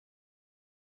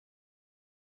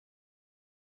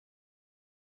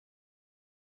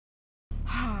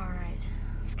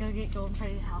Let's go get Golden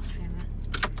Freddy's house payment.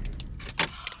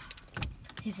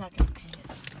 He's not gonna pay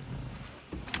it.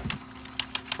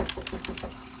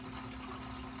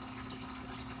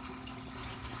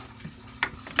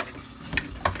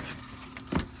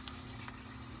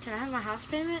 Can I have my house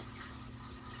payment?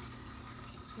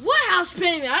 What house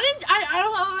payment? I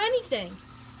don't have anything.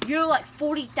 You're like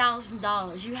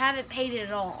 $40,000. You haven't paid it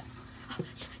at all.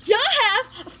 Yeah, I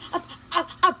have.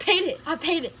 I paid it. I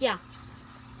paid it. Yeah.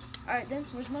 All right then.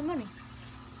 Where's my money?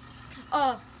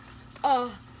 Well,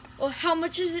 how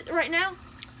much is it right now?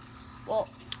 Well,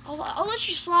 I'll let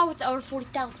you slide with the other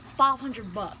 $40,000.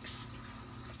 $500.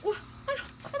 Well, I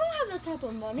don't have that type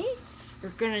of money.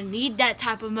 You're gonna need that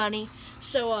type of money.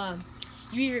 So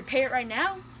you either pay it right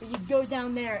now, or you go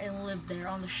down there and live there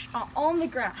on the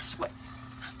grass. What?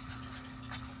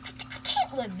 I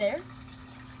can't live there.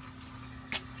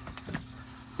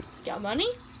 Got money?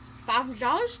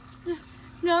 $500?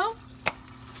 No.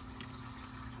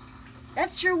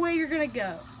 That's your way you're gonna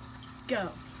go.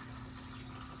 Go.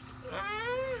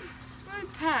 I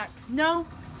pack. No.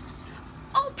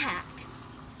 I'll pack.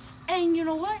 And you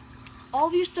know what? All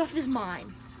of your stuff is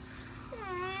mine.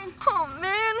 Oh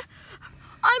man,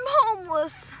 I'm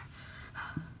homeless.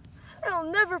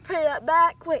 I'll never pay that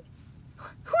back. Wait,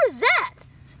 who is that?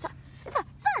 Is that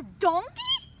a donkey?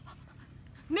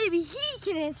 Maybe he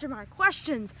can answer my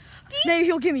questions. Maybe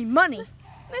he'll give me money.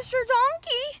 Mr.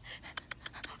 Donkey,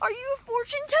 are you a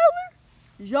fortune teller?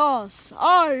 Yes,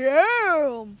 I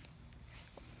am.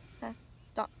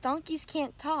 Donkeys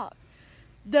can't talk.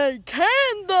 They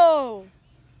can though.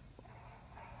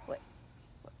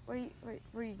 Wait, where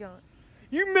are you going?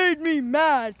 You made me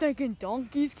mad thinking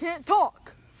donkeys can't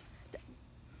talk.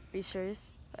 Are you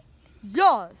serious?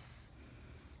 Yes.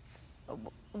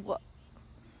 What?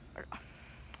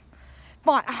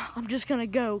 Fine, I'm just gonna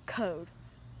go code.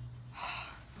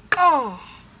 Oh,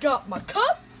 got my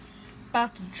cup.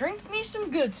 About to drink me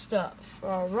some good stuff.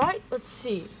 All right, let's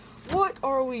see. What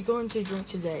are we going to drink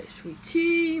today? Sweet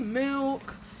tea,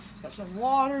 milk, got some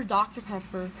water, Dr.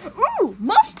 Pepper. Ooh,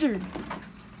 mustard.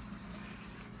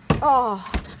 Oh.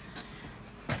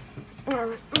 All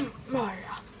right,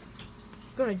 yeah.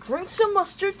 Gonna drink some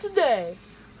mustard today.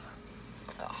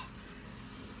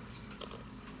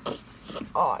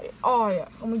 Oh yeah.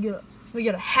 Let me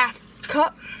get a half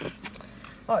cup.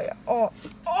 Oh yeah. Oh.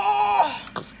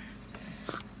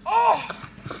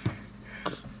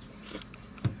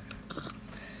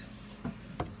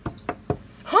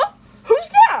 Huh? Who's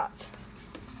that?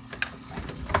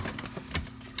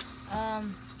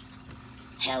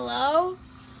 Hello?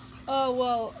 Oh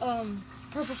well,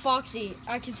 Purple Foxy,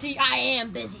 I can see I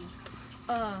am busy.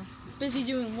 Busy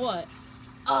doing what?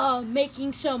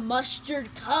 Making some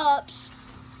mustard cups.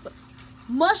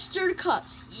 Mustard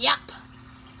cups. Yep.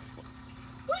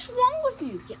 What's wrong with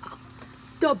you? Yeah.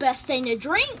 The best thing to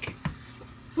drink.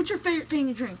 What's your favorite thing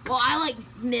to drink? Well, I like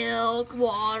milk,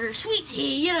 water, sweet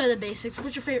tea, You know the basics.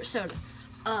 What's your favorite soda?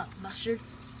 Mustard.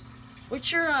 What's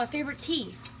your favorite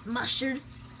tea? Mustard.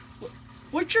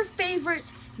 What's your favorite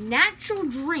natural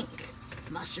drink?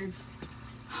 Mustard.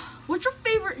 What's your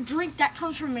favorite drink that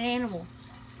comes from an animal?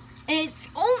 And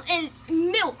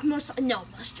milk no,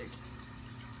 mustard.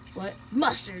 What?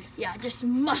 Mustard. Yeah, just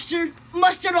mustard.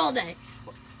 Mustard all day.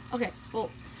 Okay, well,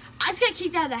 I just got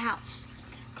kicked out of the house.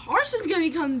 Carson's gonna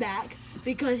be coming back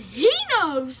because he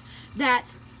knows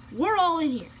that we're all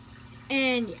in here.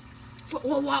 And yeah,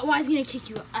 well, why is he gonna kick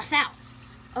us out?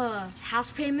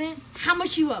 House payment? How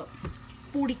much you owe?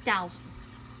 $40,000.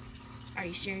 Are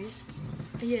you serious?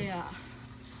 Yeah.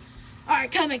 All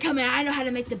right, come in. I know how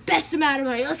to make the best amount of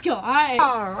money. Let's go. All right.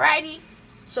 Alrighty.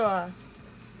 So,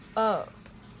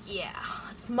 Yeah,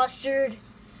 it's mustard.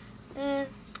 And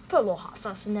put a little hot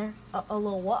sauce in there. A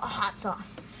little what? A hot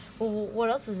sauce. well, what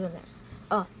else is in there?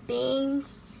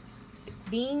 Beans,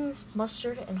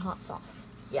 mustard, and hot sauce.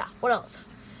 Yeah, what else?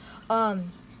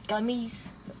 Gummies.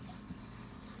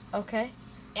 Okay.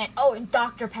 And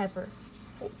Dr. Pepper.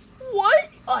 What?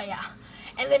 Oh, yeah.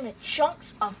 And then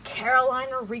chunks of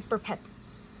Carolina Reaper pepper.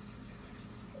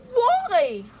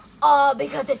 Why?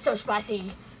 Because it's so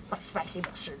spicy. Spicy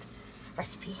mustard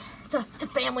recipe. It's a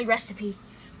family recipe.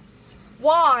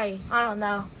 Why? I don't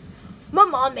know. My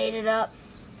mom made it up.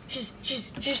 She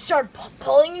started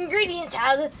pulling ingredients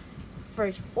out of the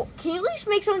fridge. Well, can you at least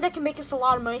make something that can make us a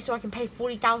lot of money so I can pay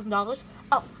 $40,000?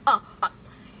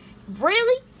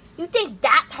 Really? You think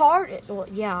that's hard? Well,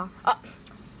 yeah.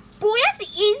 Boy, that's the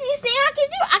easiest thing I can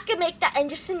do. I can make that in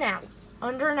just an hour.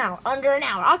 Under an hour.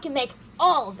 I can make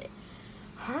all of it.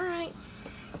 All right.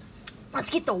 Let's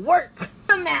get to work.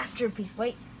 The masterpiece.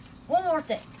 Wait, one more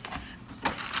thing.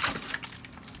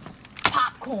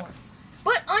 Popcorn.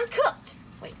 but uncooked.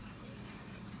 Wait.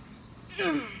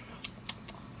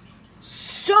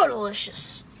 So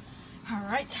delicious. All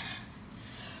right.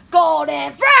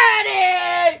 Golden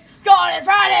Freddy! Golden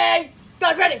Freddy!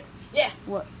 Golden Freddy! Yeah.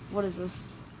 What is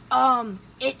this?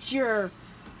 It's your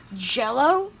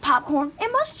Jello, popcorn,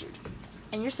 and mustard.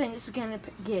 And you're saying this is gonna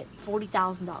get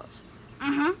 $40,000?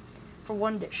 Mm-hmm. For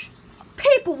one dish.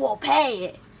 People will pay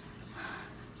it.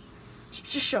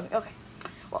 Just show me. Okay.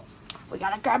 Well, we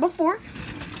gotta grab a fork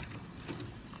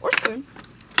or spoon.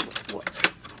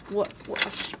 What? A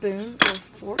spoon or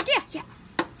fork? Yeah.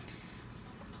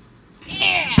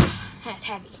 Yeah. That's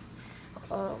heavy.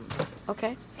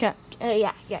 Okay. Yeah.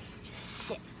 Just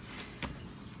sit.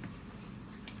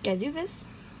 Gotta do this.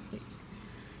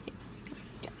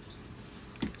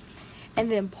 And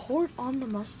then pour it on the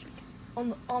mustard. On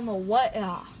the what?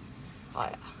 Oh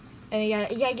yeah.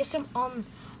 And you gotta get some on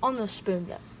the spoon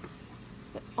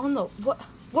though. On the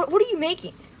what are you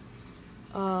making?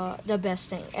 The best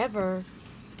thing ever.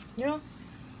 You know?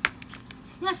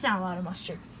 That's not a lot of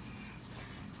mustard.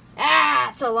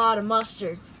 That's a lot of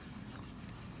mustard.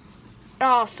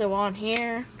 Also on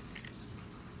here.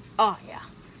 Oh yeah.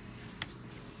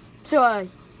 So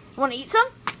wanna eat some?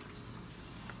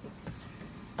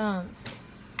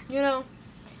 You know,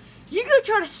 you go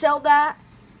try to sell that.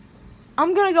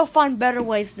 I'm gonna go find better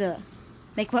ways to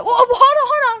make money. Whoa,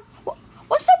 hold on.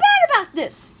 What's so bad about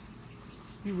this?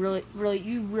 You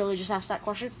really just asked that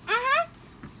question?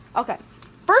 Okay.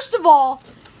 First of all,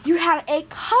 you had a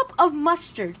cup of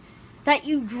mustard that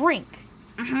you drink.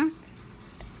 No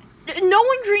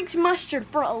one drinks mustard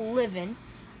for a living.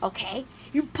 Okay.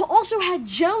 You also had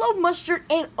Jello, mustard,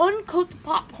 and uncooked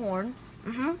popcorn.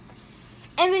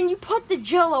 And then you put the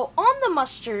Jello on the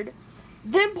mustard,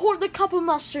 then poured the cup of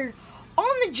mustard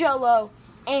on the Jello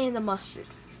and the mustard.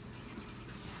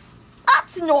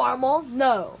 That's normal.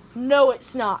 No,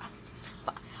 it's not.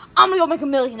 I'm gonna go make $1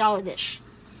 million dish.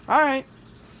 All right.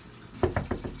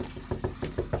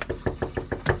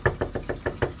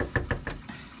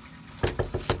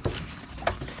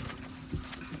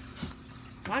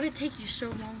 Why did it take you so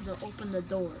long to open the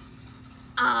door?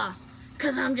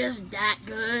 'Cause I'm just that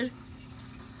good.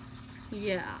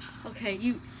 Yeah, okay,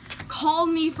 you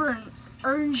called me for an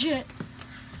urgent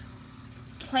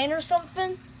plan or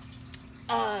something?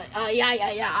 Yeah,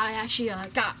 I actually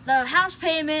got the house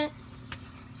payment.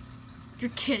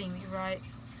 You're kidding me, right?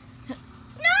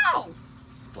 No!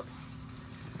 What?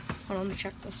 Hold on, let me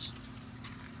check this.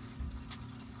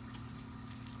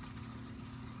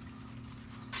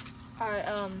 Alright,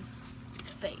 it's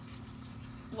fake.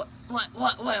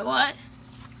 What?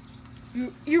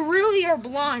 You really are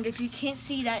blind if you can't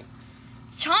see that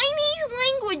Chinese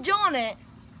language on it.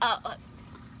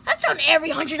 That's on every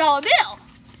 $100 bill.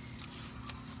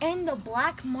 And the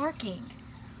black marking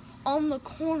on the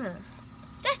corner.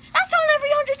 That's on every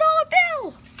 $100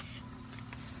 bill.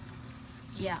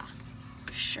 Yeah,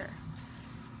 sure.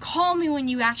 Call me when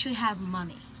you actually have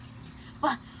money.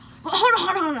 But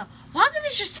hold on. Why if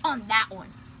it's just on that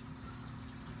one?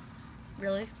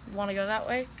 Really? You want to go that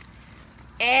way?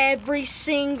 Every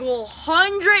single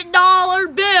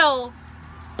 $100 bill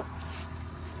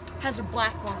has a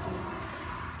black mark on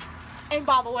it. And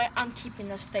by the way, I'm keeping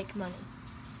this fake money.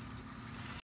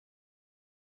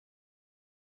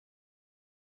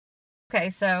 Okay,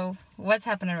 so what's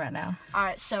happening right now?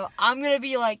 Alright, so I'm gonna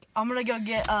go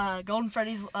get Golden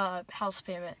Freddy's house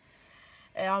payment.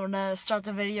 And I'm gonna start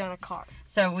the video in a car.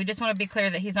 So we just want to be clear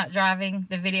that he's not driving.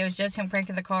 The video is just him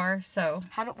cranking the car, so...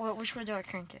 Which way do I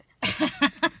crank it?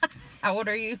 How old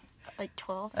are you? Like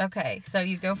 12. Okay, so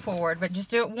you go forward, but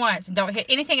just do it once and don't hit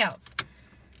anything else.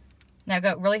 Now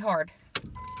go really hard.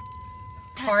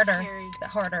 That's harder. Scary.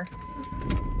 Harder.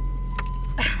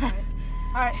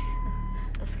 Alright.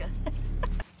 Let's go.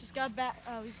 Just got back.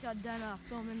 We just got done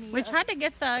filming the... We tried to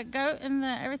get the goat and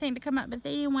everything to come up, but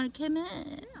they didn't want to come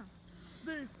in.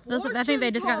 I think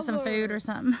they just got some food or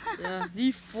something. Yeah,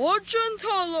 the fortune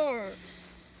teller.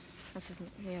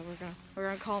 We're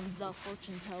gonna call him the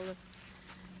fortune teller.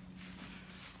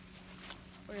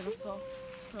 We're gonna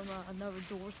film another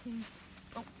door scene.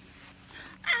 Oh.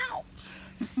 Ow!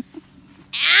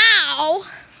 Ow!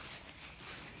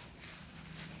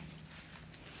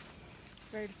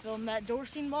 Ready to film that door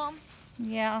scene, Mom?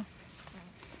 Yeah.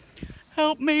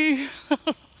 Help me.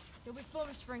 You'll be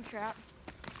filming Springtrap.